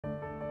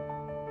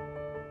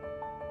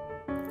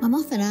I'm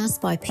often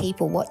asked by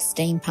people what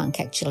steampunk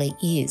actually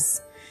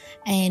is,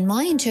 and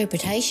my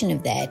interpretation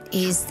of that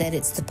is that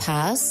it's the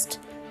past,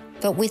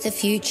 but with a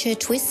future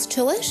twist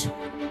to it.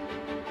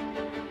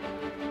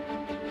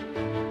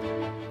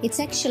 It's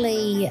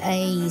actually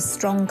a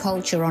strong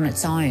culture on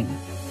its own.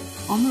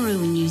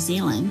 Oamaru in New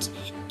Zealand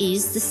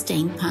is the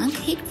steampunk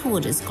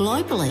headquarters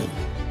globally.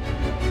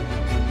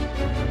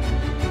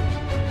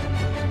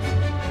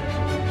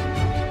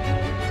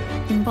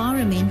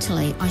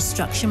 Environmentally, I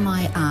structure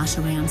my art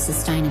around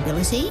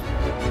sustainability.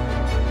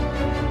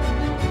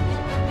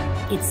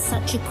 It's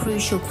such a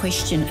crucial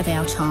question of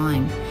our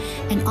time,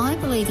 and I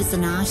believe as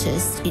an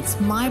artist, it's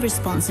my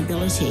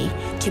responsibility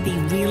to be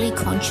really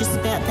conscious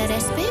about that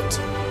aspect.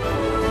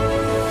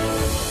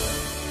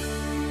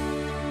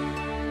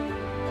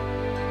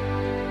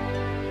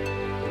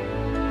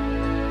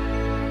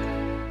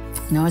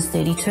 When I was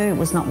 32, it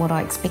was not what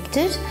I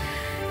expected,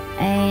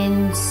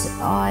 and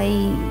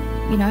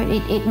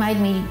it made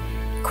me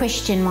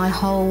question my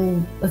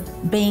whole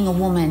of being a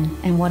woman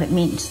and what it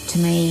meant to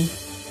me.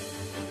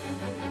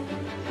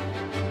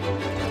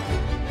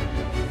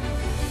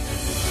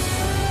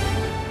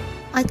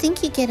 I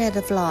think you get out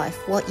of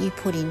life what you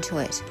put into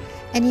it,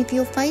 and if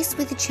you're faced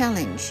with a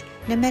challenge,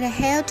 no matter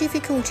how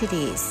difficult it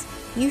is,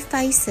 you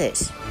face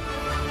it.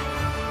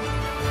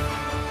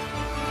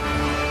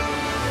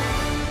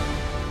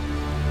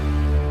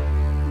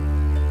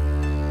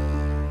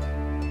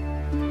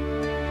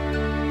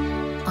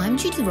 I'm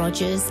Judy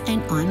Rogers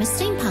and I'm a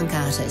steampunk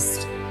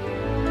artist.